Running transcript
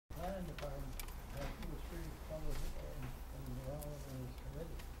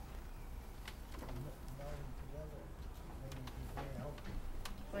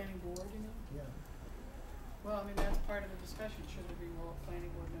all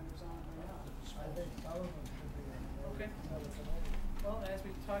planning board members on or not? I think all of them should be on. Okay. Well, as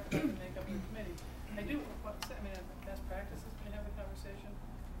we talk about the makeup of the committee, I mean, best practice is to have a conversation.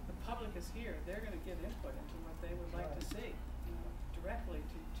 The public is here; they're going to give input into what they would like to see, you know, directly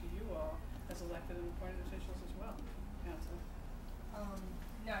to you all as elected and appointed officials as well, Council.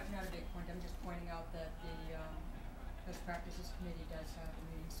 Not a big point. I'm just pointing out that the Best Practices Committee does have a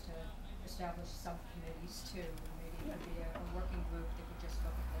means to establish subcommittees too. Maybe it could be a working group that could just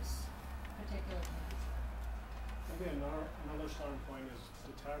look at this particular thing. Maybe another starting point is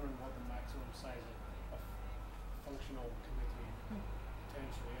determine what the maximum size of a functional committee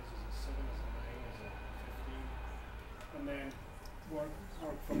potentially is. Is it 7? Is it 9? Is it 15? And then work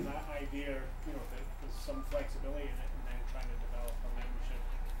from that idea. You know, there's some flexibility in it, and then trying to develop a membership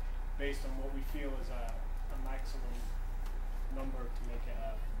based on what we feel is a maximum number to make it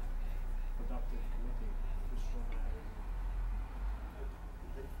a productive committee.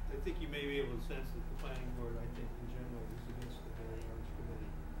 I think you may be able to sense that the planning board, I think, in general, is against the very large committee.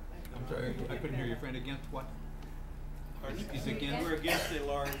 I'm sorry, I couldn't hear your friend. Against what? He's against? We're against a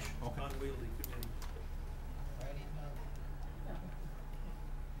large, unwieldy committee.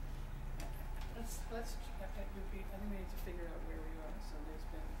 I think we need to figure out where we are. So there's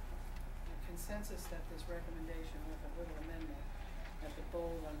been a consensus that this recommendation with a little amendment at the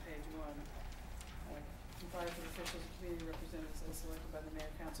bold on page 1. Complies with officials and community representatives as selected by the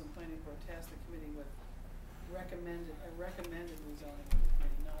mayor, council, and planning board, task the committee with a recommended rezoning of the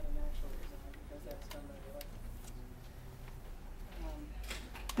committee, not an actual rezoning, because that's done by the elected.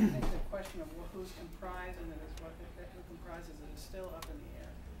 I think the question of who's comprised and who comprises it is still up in the air.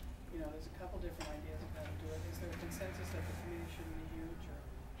 You know, there's a couple different ideas of how to do it. Is there a consensus that the committee shouldn't be huge or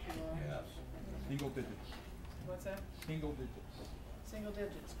too large? Yes. Single digits. What's that? Single digits. Single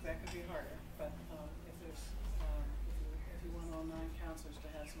digits. That could be harder, but if there's if you want all 9 councilors to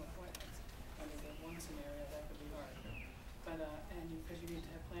have some appointments under the one scenario, that could be hard. But and because you need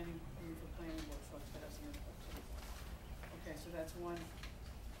to have room for planning board folks to have some input too. Okay, so that's one.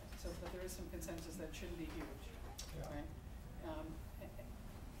 So, but there is some consensus that shouldn't be huge, right?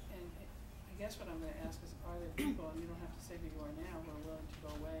 And I guess what I'm going to ask is, are there people, and you don't have to say who you are now, who are willing to go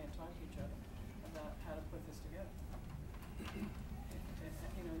away and talk to each other about how to put this together?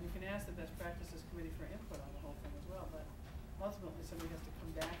 You know, you can ask the Best Practices Committee for input on the whole thing as well, but ultimately somebody has to come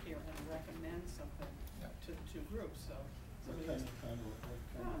back here and recommend something to the 2 groups. So somebody has to,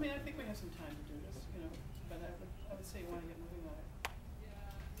 I mean, I think we have some time to do this, you know, but I would say you want to get moving on it,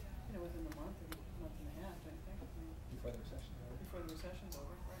 you know, within the month or month and a half, don't you think? Before the recession. Before the recession's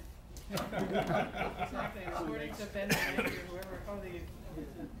over, right? Exactly. According to Ben Bernanke or whoever,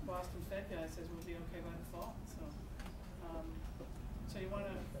 the Boston Fed guy says we'll be okay by the fall. So, so you want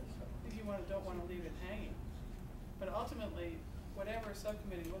to, if you don't want to leave it hanging, but ultimately, whatever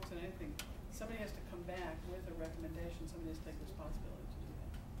subcommittee looks at anything, somebody has to come back with a recommendation. Somebody has to take responsibility to do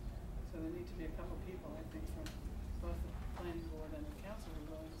that. So there need to be a couple people, I think, from both the planning board and the council who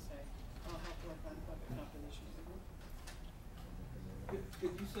are willing to say, I'll help work on what the composition of the group.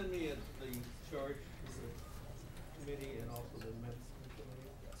 Could you send me the charge for the committee and also the members of the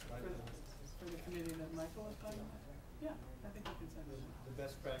committee? For the committee that Michael was talking about? Yeah, I think we can send it. The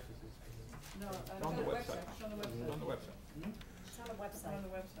best practices committee. No, It's on the website. It's on the website. It's on the website. It's on the website. It's on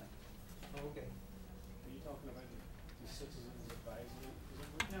the website. Oh, okay. Are you talking about the citizens advisory?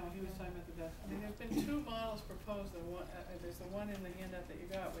 No, he was talking about the best. I mean, there's been 2 models proposed. There's the one in the handout that you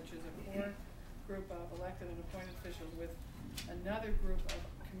got, which is a core group of elected and appointed officials with another group of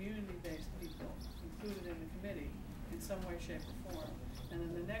community-based people included in the committee in some way, shape, or form. And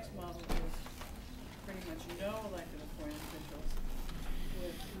then the next model is pretty much no elected appointed officials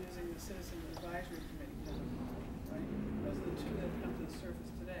with using the Citizen Advisory Committee technically, right? Those are the 2 that have come to the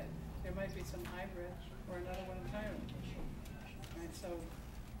surface today. There might be some hybrid or another one entirely. Right? So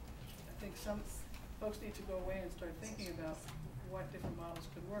I think some folks need to go away and start thinking about what different models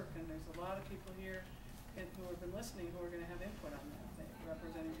could work. And there's a lot of people here who have been listening who are going to have input on that. They're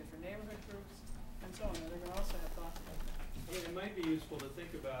representing different neighborhood groups and so on. And they're going to also have thoughts about that. Yeah, it might be useful to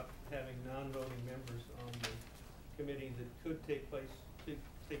think about having non-voting members on the committee that could take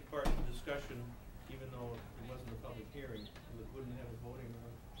part in the discussion, even though it wasn't a public hearing, that wouldn't have a voting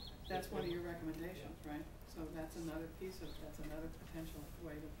on. That's one of your recommendations, right? So that's another that's another potential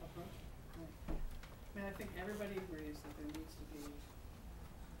way to approach it. Right. I mean, I think everybody agrees that there needs to be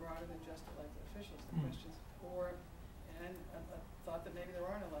broader than just elected officials. The questions, and a thought that maybe there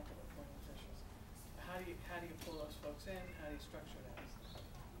aren't elected appointed officials. How do you pull those folks in? How do you structure that? Is the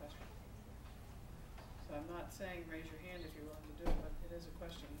question. So I'm not saying raise your hand if you're willing to do it, but it is a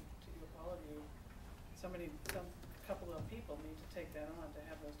question to all of you. A couple of people need to take that on, to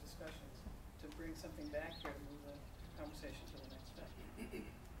have those discussions, to bring something back here to move the conversation to the next step.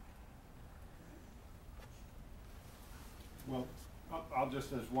 Well, I'll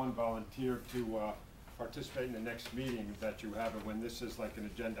just as one volunteer to participate in the next meeting that you have, and when this is like an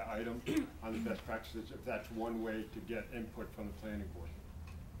agenda item on the best practices, if that's one way to get input from the planning board.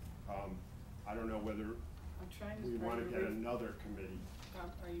 I don't know whether I'm trying to. we want to get another committee.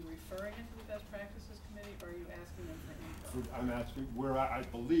 Are you referring it to the best practices committee, or are you asking them for input? I'm asking, I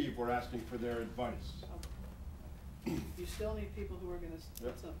believe we're asking for their advice. You still need people who are gonna put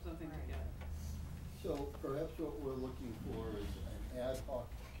Yep. something together. So perhaps what we're looking for is an ad hoc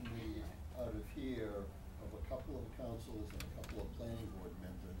committee out of here of a couple of councilors and a couple of planning board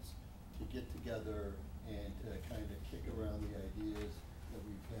members to get together and to kind of kick around the ideas that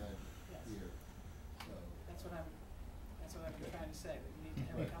we've had Yes. here. So, That's what I'm trying to say, that you need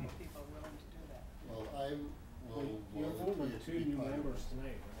to have a couple of people willing to do that. well, I will You have over volunteer to 2 be new part of members it.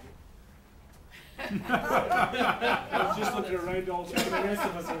 tonight, right? I was just looking around also, the rest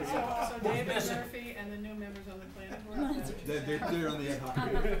of us are here. So David Murphy and the new members on the planning board, is that what you're saying? They're on the ad hoc. No,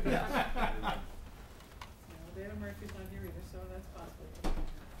 David Murphy's not here either, so that's possible.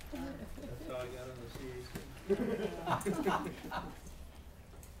 That's all I got on the CAC. I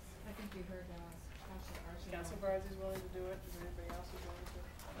think we heard, Councilor Archie. Council Barnes is willing to do it, is there anybody else who's willing to?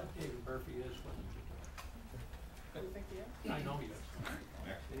 David Murphy is one. Do you think he is? I know he is.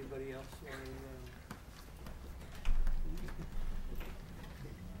 Anybody else want to,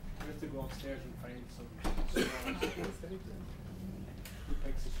 We have to go upstairs and find some who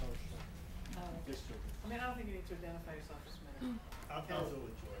takes the social district. I mean, I don't think you need to identify yourself as a minute. I'll do it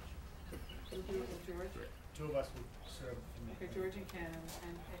with George. You'll do it with George? 2 of us would serve for me. Okay, George and Ken,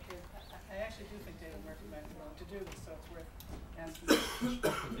 and I actually do think David Murphy might be willing to do this, so it's worth asking.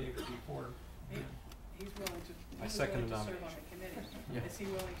 David before. He's willing to, I he's second willing to the serve on the nomination. committee. Yeah. Is he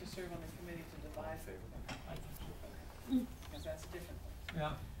willing to serve on the committee to devise it? I think so. Because that's different.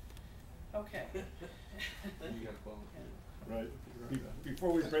 Yeah. Okay. You got both. Right.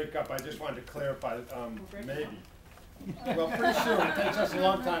 Before we break up, I just wanted to clarify, break maybe. up? Well, pretty soon, it takes us a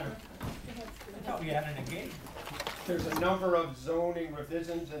long time. I thought we had an engagement. There's a number of zoning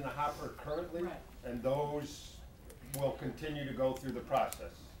revisions in the hopper currently, Right. and those will continue to go through the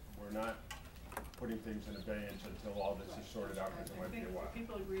process. We're not putting things in abeyance until all this is sorted out, because it I might be think a while.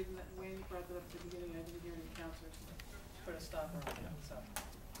 people agreed, and that Wayne brought that up at the beginning, I didn't hear any councilors put a stopper on it, so,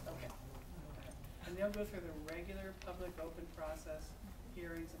 okay. And they'll go through the regular public open process,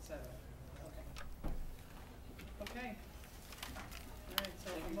 hearings, et cetera. Okay. Okay. All right, so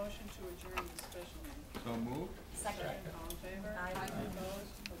a motion to adjourn the special meeting. So moved? Second. All in favor? Aye.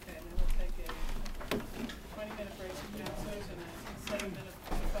 Opposed?